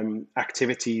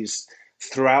activities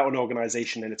throughout an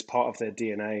organization, and it's part of their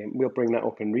DNA. And we'll bring that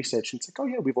up in research and it's like, oh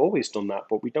yeah, we've always done that,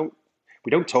 but we don't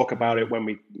talk about it when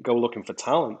we go looking for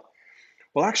talent.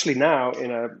 Well, actually now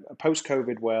in a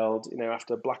post-COVID world,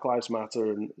 after Black Lives Matter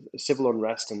and civil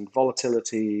unrest and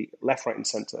volatility left, right, and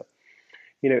center,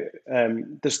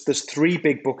 there's three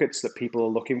big buckets that people are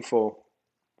looking for.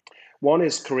 One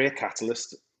is career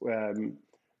catalyst.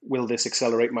 Will this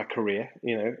accelerate my career?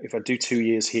 If I do 2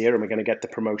 years here, am I going to get the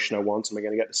promotion I want? Am I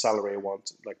going to get the salary I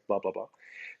want? Like blah, blah, blah.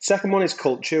 Second one is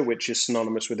culture, which is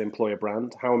synonymous with employer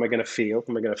brand. How am I going to feel?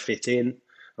 Am I going to fit in?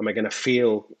 Am I going to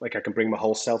feel like I can bring my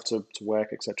whole self to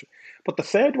work, etc.? But the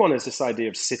third one is this idea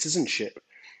of citizenship.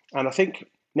 And I think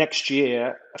next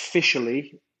year,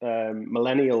 officially,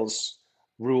 millennials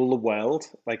rule the world.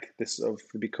 Like this,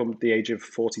 become the age of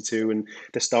 42, and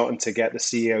they're starting to get the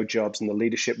CEO jobs and the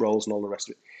leadership roles and all the rest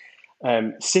of it.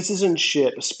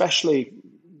 Citizenship, especially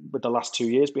with the last 2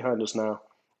 years behind us now,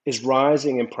 is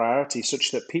rising in priority,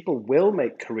 such that people will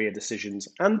make career decisions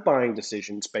and buying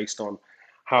decisions based on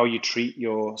how you treat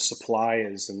your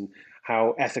suppliers and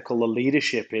how ethical the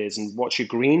leadership is and what's your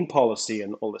green policy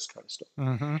and all this kind of stuff.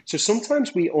 Mm-hmm. So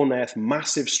sometimes we unearth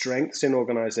massive strengths in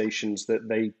organizations that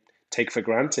they take for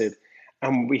granted,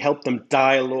 and we help them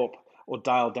dial up or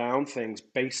dial down things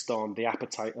based on the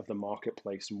appetite of the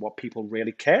marketplace and what people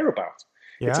really care about.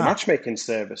 Yeah. It's a matchmaking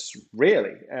service,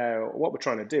 really. What we're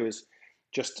trying to do is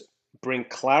just bring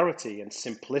clarity and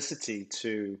simplicity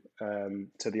to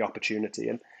the opportunity.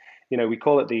 And, we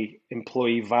call it the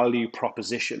employee value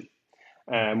proposition.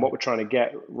 And what we're trying to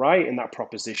get right in that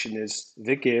proposition is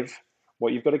the give,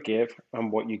 what you've got to give,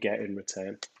 and what you get in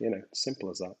return. Simple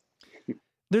as that.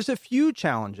 There's a few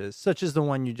challenges, such as the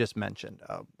one you just mentioned.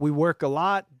 We work a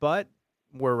lot, but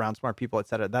we're around smart people, et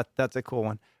cetera. That's a cool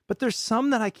one. But there's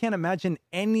some that I can't imagine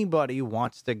anybody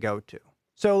wants to go to.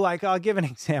 So, I'll give an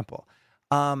example.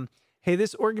 Hey,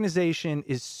 this organization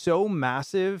is so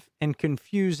massive and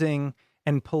confusing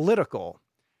and political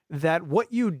that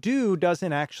what you do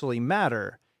doesn't actually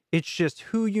matter. It's just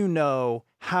who you know,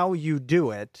 how you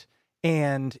do it,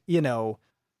 and,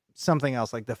 something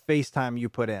else like the FaceTime you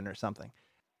put in or something.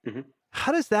 Mm-hmm.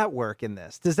 How does that work in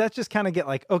this? Does that just kind of get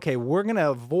okay, we're going to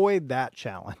avoid that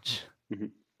challenge? Mm-hmm.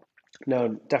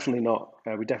 No, definitely not.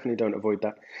 We definitely don't avoid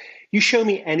that. You show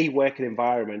me any working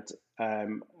environment,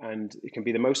 and it can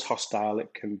be the most hostile,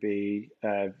 it can be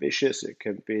vicious, it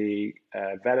can be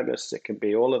venomous, it can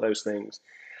be all of those things.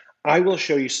 I will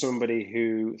show you somebody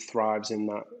who thrives in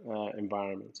that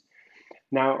environment.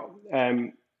 Now,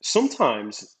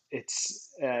 sometimes it's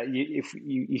if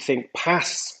you think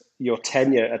past your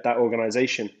tenure at that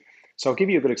organization. So I'll give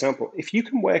you a good example. If you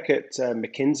can work at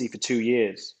McKinsey for 2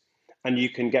 years and you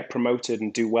can get promoted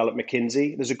and do well at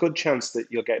McKinsey, there's a good chance that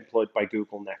you'll get employed by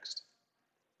Google next.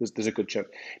 There's a good chance.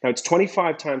 Now, it's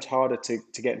 25 times harder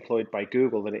to get employed by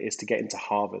Google than it is to get into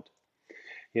Harvard.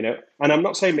 And I'm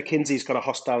not saying McKinsey's got a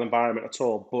hostile environment at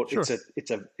all, but Sure.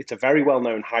 it's a very well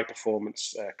known high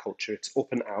performance culture. It's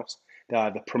up and out. They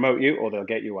either promote you or they'll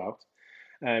get you out.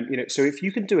 So if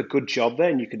you can do a good job there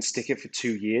and you can stick it for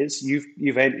 2 years,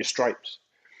 you've earned your stripes.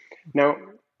 Now,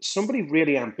 somebody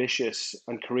really ambitious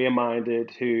and career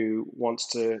minded who wants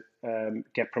to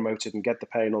get promoted and get the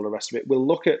pay and all the rest of it will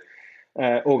look at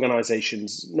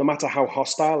organizations, no matter how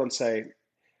hostile, and say,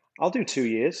 I'll do 2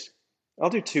 years. I'll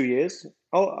do 2 years.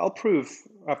 I'll prove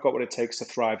I've got what it takes to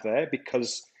thrive there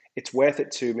because it's worth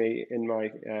it to me in my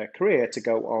career to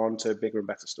go on to bigger and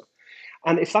better stuff.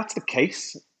 And if that's the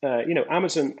case,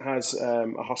 Amazon has a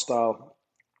hostile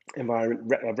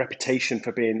environment, a reputation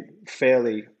for being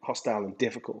fairly hostile and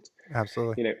difficult,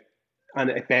 Absolutely. and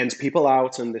it burns people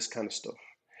out and this kind of stuff.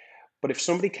 But if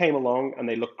somebody came along and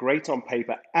they look great on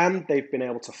paper and they've been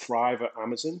able to thrive at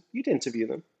Amazon, you'd interview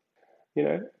them, you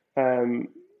know.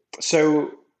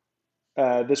 So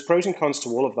there's pros and cons to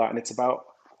all of that, and it's about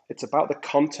the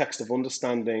context of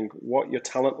understanding what your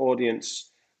talent audience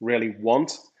really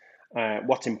want,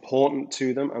 what's important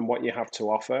to them, and what you have to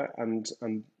offer,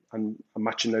 and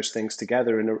matching those things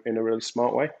together in a really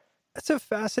smart way. That's a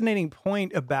fascinating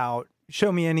point about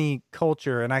show me any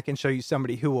culture and I can show you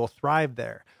somebody who will thrive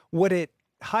there. What it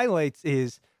highlights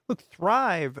is, look,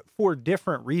 thrive for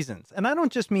different reasons. And I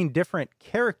don't just mean different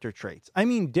character traits. I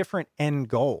mean different end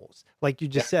goals. Like you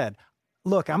just said,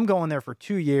 look, I'm going there for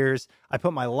 2 years. I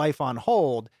put my life on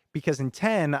hold because in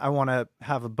 10, I want to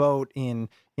have a boat in,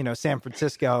 San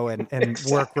Francisco and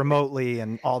Exactly. work remotely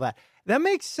and all that. That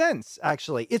makes sense,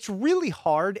 actually. It's really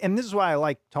hard. And this is why I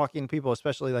like talking to people,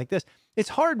 especially like this. It's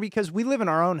hard because we live in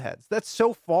our own heads. That's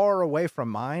so far away from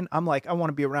mine. I'm like, I want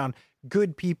to be around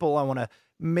good people. I want to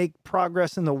make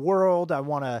progress in the world. I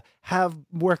want to have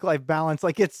work-life balance.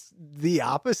 Like it's the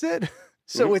opposite.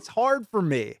 So it's hard for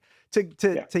me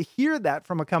to hear that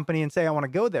from a company and say, I want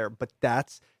to go there. But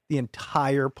that's the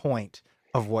entire point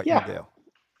of what you do.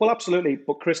 Well, absolutely.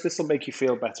 But Chris, this will make you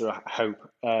feel better, I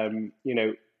hope.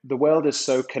 The world is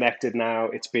so connected now.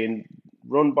 It's been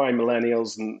run by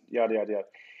millennials and yada, yada, yada.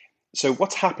 So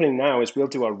what's happening now is we'll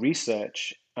do our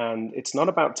research, and it's not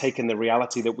about taking the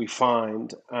reality that we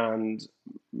find and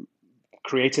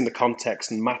creating the context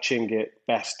and matching it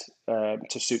best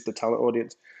to suit the talent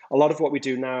audience. A lot of what we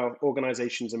do now,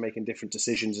 organizations are making different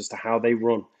decisions as to how they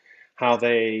run, how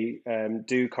they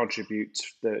do contribute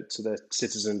to the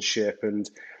citizenship, and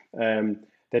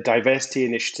their diversity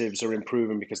initiatives are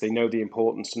improving because they know the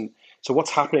importance. And so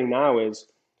what's happening now is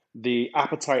the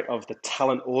appetite of the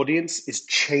talent audience is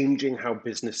changing how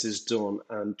business is done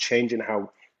and changing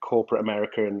how corporate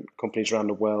America and companies around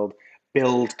the world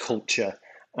build culture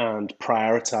and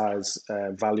prioritize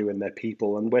value in their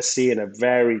people. And we're seeing a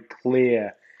very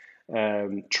clear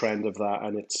trend of that,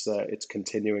 and it's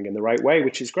continuing in the right way,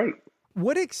 which is great.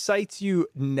 What excites you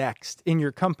next in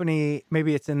your company?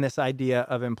 Maybe it's in this idea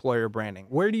of employer branding.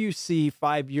 Where do you see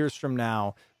 5 years from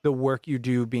now the work you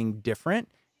do being different?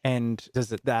 And does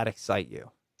that excite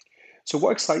you? So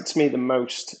what excites me the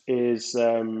most is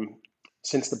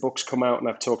since the book's come out and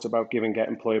I've talked about Give and Get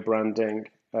employer branding,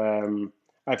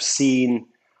 I've seen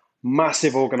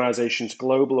massive organizations,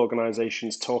 global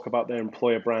organizations talk about their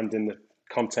employer brand in the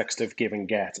context of give and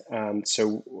get. And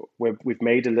so we've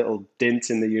made a little dent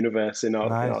in the universe in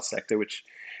our sector, which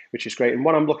is great. And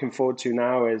what I'm looking forward to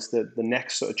now is that the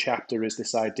next sort of chapter is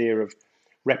this idea of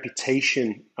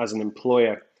reputation as an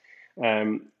employer,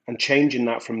 and changing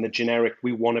that from the generic,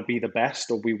 we want to be the best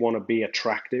or we want to be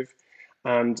attractive,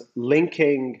 and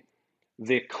linking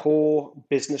the core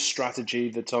business strategy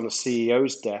that's on a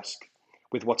CEO's desk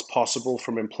with what's possible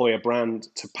from employer brand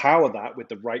to power that with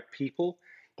the right people.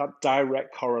 That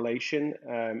direct correlation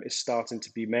is starting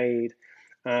to be made,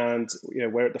 and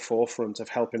we're at the forefront of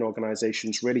helping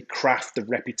organizations really craft the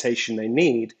reputation they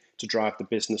need to drive the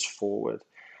business forward.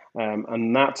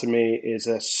 And that to me is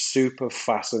a super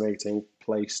fascinating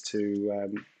place to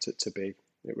be.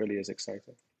 It really is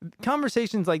exciting.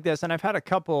 Conversations like this, and I've had a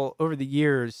couple over the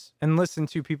years and listened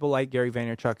to people like Gary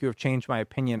Vaynerchuk who have changed my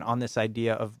opinion on this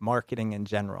idea of marketing in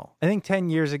general. I think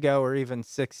 10 years ago or even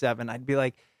 6, 7, I'd be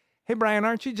like, hey, Brian,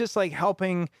 aren't you just like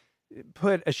helping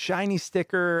put a shiny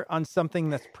sticker on something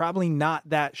that's probably not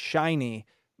that shiny?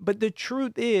 But the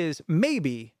truth is,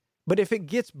 maybe, but if it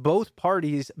gets both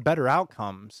parties better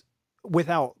outcomes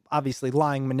without obviously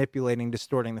lying, manipulating,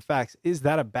 distorting the facts, is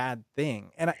that a bad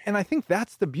thing? And I think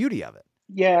that's the beauty of it.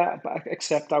 Yeah, but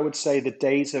except I would say the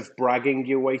days of bragging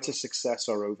your way to success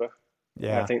are over.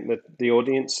 Yeah. I think that the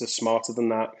audience is smarter than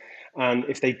that. And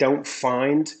if they don't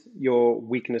find your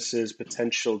weaknesses,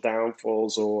 potential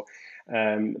downfalls, or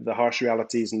the harsh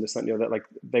realities and this, that, and the other, like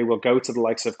they will go to the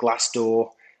likes of Glassdoor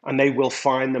and they will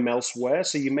find them elsewhere.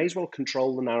 So you may as well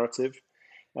control the narrative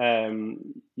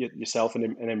yourself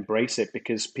and embrace it,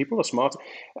 because people are smart.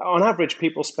 On average,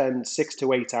 people spend 6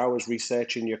 to 8 hours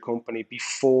researching your company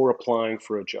before applying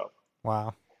for a job.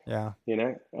 Wow. Yeah. You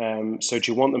know, so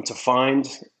do you want them to find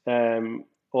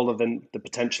all of the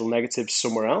potential negatives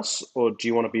somewhere else, or do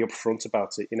you want to be upfront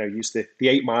about it? You know, use the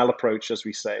 8 mile approach, as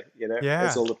we say. You know,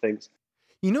 That's all the things.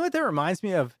 You know what that reminds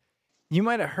me of? You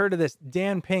might have heard of this.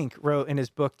 Dan Pink wrote in his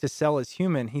book To Sell is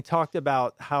Human. He talked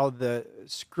about how the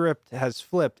script has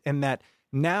flipped, and that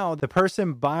now the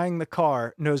person buying the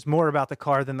car knows more about the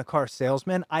car than the car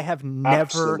salesman. I have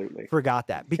never forgot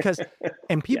that, because,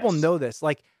 and people know this,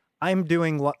 like I'm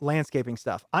doing landscaping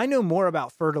stuff. I know more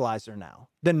about fertilizer now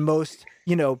than most,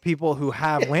 people who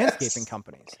have landscaping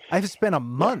companies. I've spent a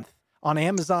month on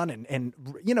Amazon and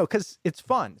because it's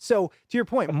fun. So to your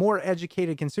point, more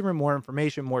educated consumer, more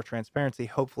information, more transparency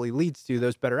hopefully leads to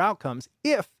those better outcomes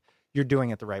if you're doing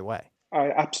it the right way.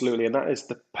 Absolutely. And that is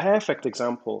the perfect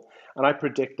example. And I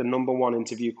predict the number one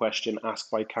interview question asked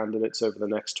by candidates over the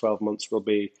next 12 months will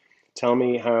be, tell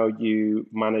me how you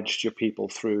managed your people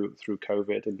through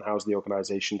COVID, and how's the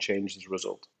organization changed as a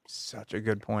result. Such a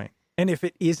good point. And if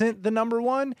it isn't the number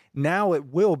one, now it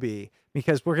will be,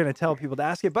 because we're going to tell people to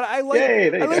ask it. But I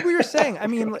like what you're saying. I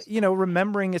mean,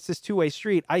 remembering it's this two-way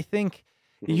street. I think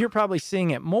you're probably seeing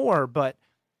it more, but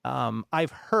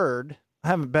I've heard, I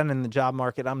haven't been in the job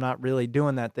market. I'm not really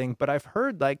doing that thing, but I've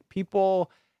heard like people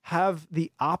have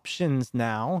the options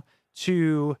now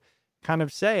to kind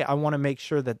of say, I want to make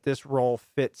sure that this role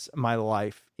fits my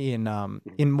life in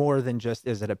more than just,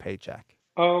 is it a paycheck?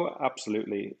 Oh,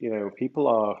 absolutely. People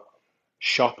are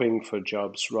shopping for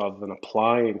jobs rather than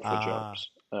applying for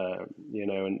jobs.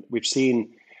 And we've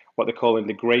seen what they're calling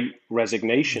the Great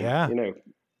Resignation.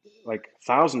 Like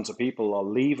thousands of people are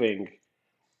leaving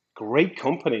great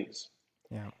companies.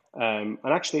 And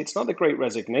actually, it's not the Great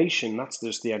Resignation. That's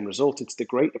just the end result. It's the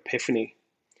Great Epiphany.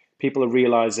 People are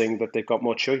realizing that they've got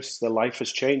more choice. Their life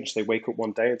has changed. They wake up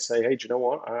one day and say, hey, do you know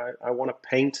what? I want to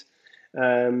paint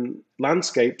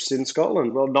landscapes in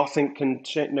Scotland. Well, nothing can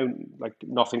change.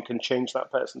 Nothing can change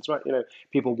that person's right.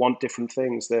 People want different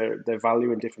things. They're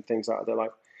valuing different things out of their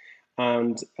life,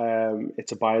 and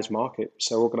it's a buyer's market.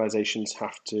 So organizations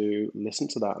have to listen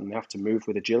to that, and they have to move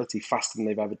with agility faster than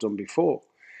they've ever done before.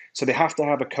 So they have to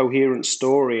have a coherent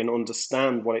story and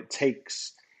understand what it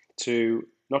takes to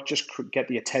not just get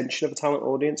the attention of a talent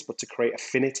audience, but to create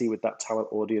affinity with that talent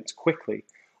audience quickly.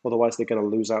 Otherwise, they're going to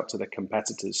lose out to their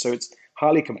competitors. So it's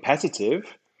highly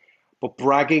competitive, but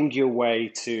bragging your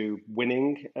way to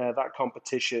winning that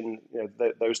competition,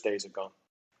 those days are gone.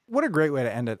 What a great way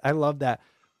to end it. I love that.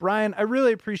 Brian, I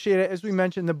really appreciate it. As we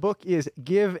mentioned, the book is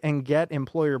Give and Get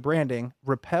Employer Branding,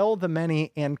 Repel the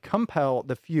Many and Compel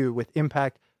the Few with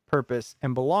Impact, Purpose,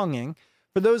 and Belonging.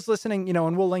 For those listening,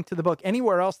 and we'll link to the book,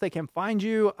 anywhere else they can find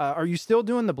you. Are you still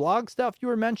doing the blog stuff you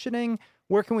were mentioning?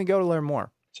 Where can we go to learn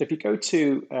more? So if you go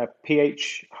to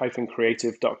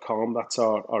ph-creative.com, that's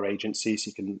our agency, so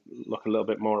you can look a little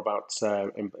bit more about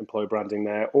employer branding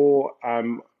there. Or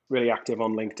I'm really active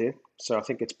on LinkedIn. So I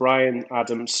think it's Brian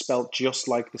Adams, spelled just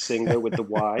like the singer with the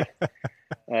Y,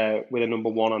 with a number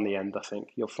 1 on the end, I think.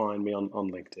 You'll find me on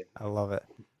LinkedIn. I love it.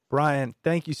 Brian,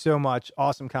 thank you so much.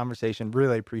 Awesome conversation.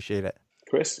 Really appreciate it.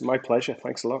 Chris, my pleasure.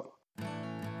 Thanks a lot.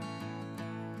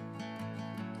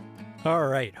 All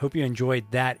right. Hope you enjoyed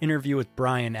that interview with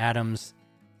Brian Adams.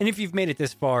 And if you've made it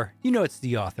this far, it's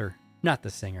the author, not the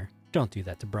singer. Don't do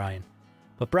that to Brian.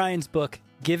 But Brian's book,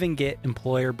 Give and Get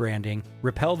Employer Branding,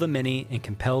 Repel the Many and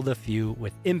Compel the Few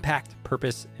with Impact,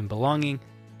 Purpose, and Belonging,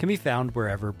 can be found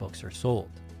wherever books are sold.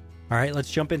 All right,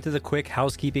 let's jump into the quick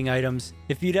housekeeping items.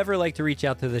 If you'd ever like to reach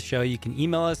out to the show, you can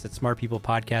email us at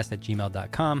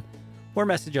smartpeoplepodcast@gmail.com or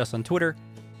message us on Twitter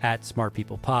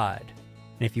 @smartpeoplepod.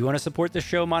 And if you want to support the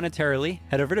show monetarily,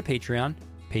 head over to Patreon,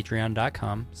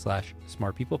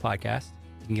 patreon.com/smartpeoplepodcast.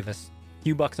 You can give us a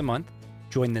few bucks a month.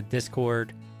 join the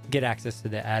Discord, get access to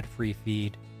the ad-free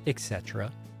feed,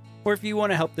 etc. Or if you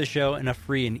want to help the show in a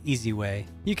free and easy way,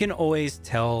 you can always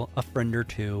tell a friend or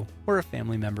two or a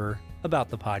family member about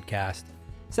the podcast.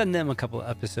 Send them a couple of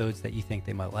episodes that you think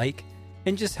they might like,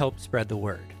 and just help spread the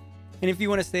word. And if you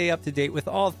want to stay up to date with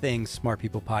all things Smart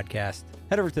People Podcast,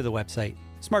 head over to the website,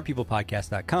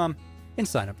 smartpeoplepodcast.com, and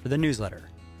sign up for the newsletter.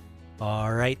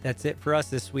 All right, that's it for us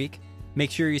this week.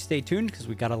 Make sure you stay tuned because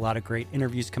we got a lot of great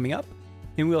interviews coming up,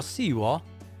 and we'll see you all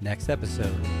next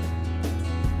episode.